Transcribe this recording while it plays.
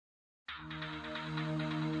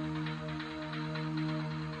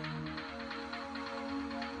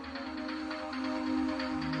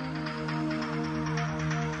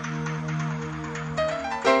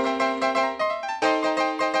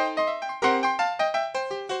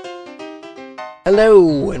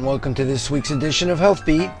Hello, and welcome to this week's edition of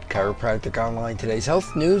HealthBeat, Chiropractic Online, today's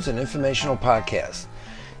health news and informational podcast.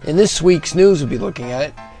 In this week's news, we'll be looking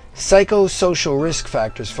at psychosocial risk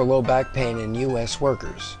factors for low back pain in U.S.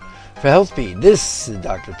 workers. For HealthBeat, this is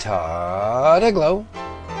Dr. Todd Eglow.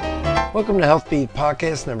 Welcome to HealthBeat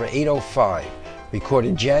podcast number 805,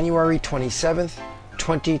 recorded January 27th,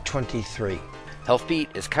 2023.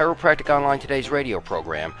 HealthBeat is Chiropractic Online today's radio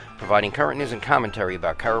program, providing current news and commentary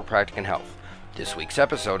about chiropractic and health. This week's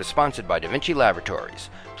episode is sponsored by Da Vinci Laboratories.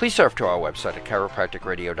 Please surf to our website at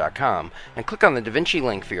chiropracticradio.com and click on the Da Vinci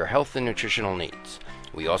link for your health and nutritional needs.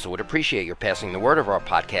 We also would appreciate your passing the word of our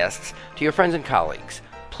podcasts to your friends and colleagues.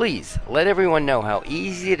 Please let everyone know how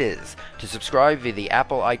easy it is to subscribe via the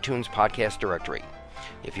Apple iTunes podcast directory.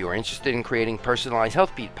 If you are interested in creating personalized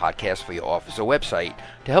HealthBeat podcasts for your office or website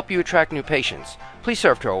to help you attract new patients, please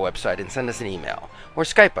surf to our website and send us an email, or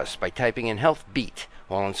Skype us by typing in HealthBeat,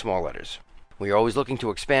 all in small letters. We are always looking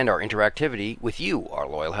to expand our interactivity with you, our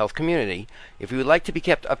loyal health community. If you would like to be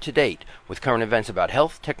kept up to date with current events about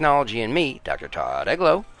health, technology, and me, Dr. Todd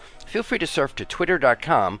Eglow, feel free to surf to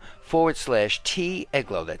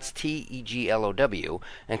twitter.com/T-Eglow, that's T-E-G-L-O-W,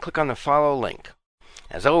 and click on the follow link.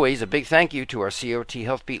 As always, a big thank you to our COT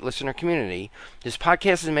HealthBeat listener community. This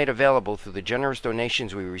podcast is made available through the generous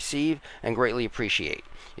donations we receive and greatly appreciate.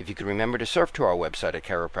 If you could remember to surf to our website at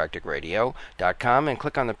chiropracticradio.com and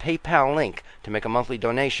click on the PayPal link to make a monthly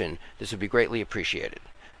donation, this would be greatly appreciated.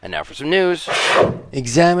 And now for some news.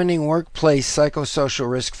 Examining workplace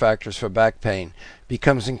psychosocial risk factors for back pain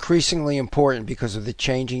becomes increasingly important because of the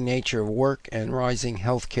changing nature of work and rising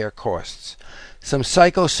healthcare costs. Some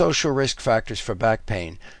psychosocial risk factors for back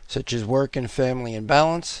pain, such as work and family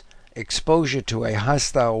imbalance, exposure to a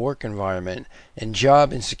hostile work environment, and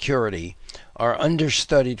job insecurity, are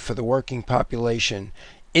understudied for the working population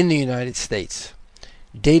in the United States.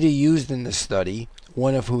 Data used in the study,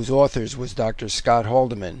 one of whose authors was Dr. Scott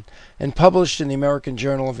Haldeman, and published in the American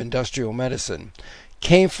Journal of Industrial Medicine,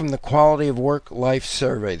 came from the Quality of Work-Life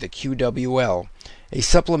Survey, the QWL, a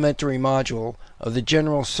supplementary module of the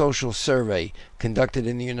General Social Survey conducted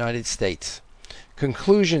in the United States.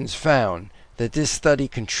 Conclusions found that this study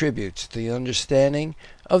contributes to the understanding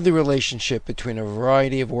of the relationship between a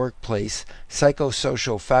variety of workplace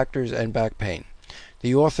psychosocial factors and back pain.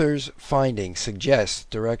 The author's findings suggest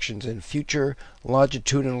directions in future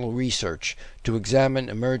longitudinal research to examine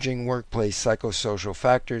emerging workplace psychosocial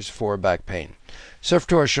factors for back pain. Surf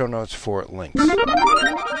to our show notes for links.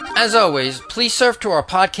 As always, please surf to our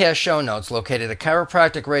podcast show notes located at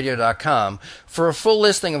chiropracticradio.com for a full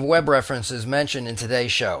listing of web references mentioned in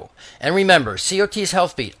today's show. And remember, COT's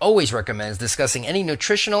HealthBeat always recommends discussing any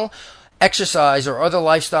nutritional, exercise, or other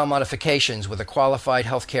lifestyle modifications with a qualified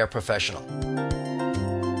healthcare professional.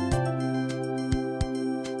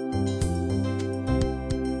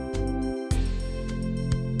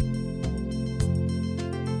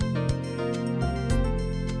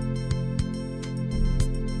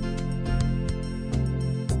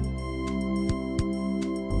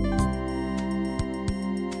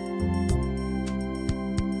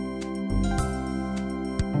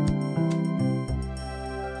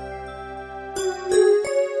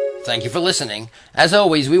 Thank you for listening. As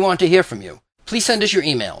always, we want to hear from you. Please send us your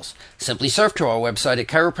emails. Simply surf to our website at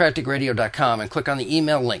chiropracticradio.com and click on the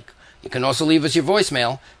email link. You can also leave us your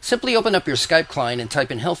voicemail. Simply open up your Skype client and type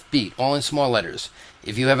in HealthBeat, all in small letters.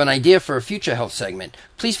 If you have an idea for a future health segment,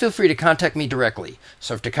 please feel free to contact me directly.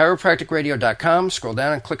 Surf to chiropracticradio.com, scroll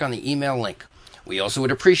down and click on the email link. We also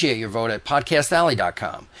would appreciate your vote at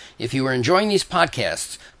podcastalley.com. If you are enjoying these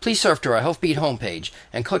podcasts, please surf to our HealthBeat homepage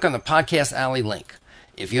and click on the Podcast Alley link.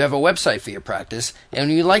 If you have a website for your practice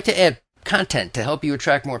and you'd like to add content to help you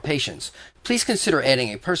attract more patients, please consider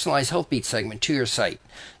adding a personalized HealthBeat segment to your site.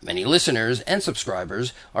 Many listeners and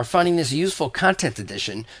subscribers are finding this useful content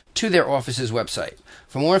addition to their office's website.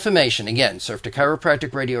 For more information, again, surf to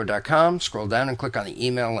chiropracticradio.com, scroll down and click on the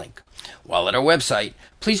email link. While at our website,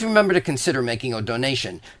 please remember to consider making a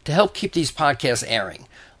donation to help keep these podcasts airing.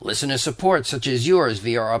 Listener support, such as yours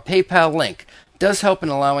via our PayPal link, does help in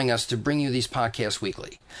allowing us to bring you these podcasts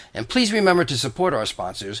weekly. And please remember to support our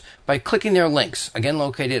sponsors by clicking their links, again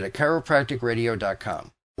located at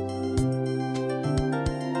chiropracticradio.com.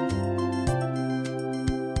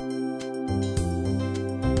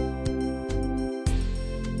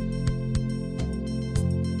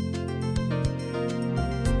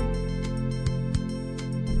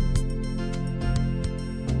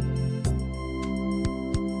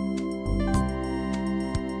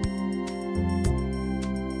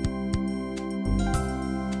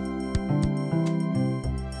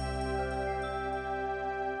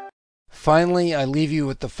 Finally, I leave you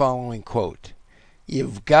with the following quote.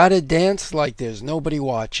 You've got to dance like there's nobody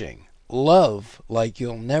watching. Love like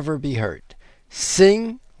you'll never be hurt.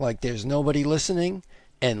 Sing like there's nobody listening.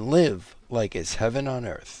 And live like it's heaven on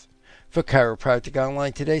earth. For Chiropractic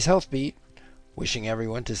Online, today's Health Beat, wishing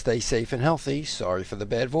everyone to stay safe and healthy. Sorry for the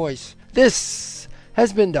bad voice. This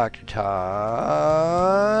has been Dr.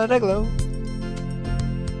 Todd Eglow.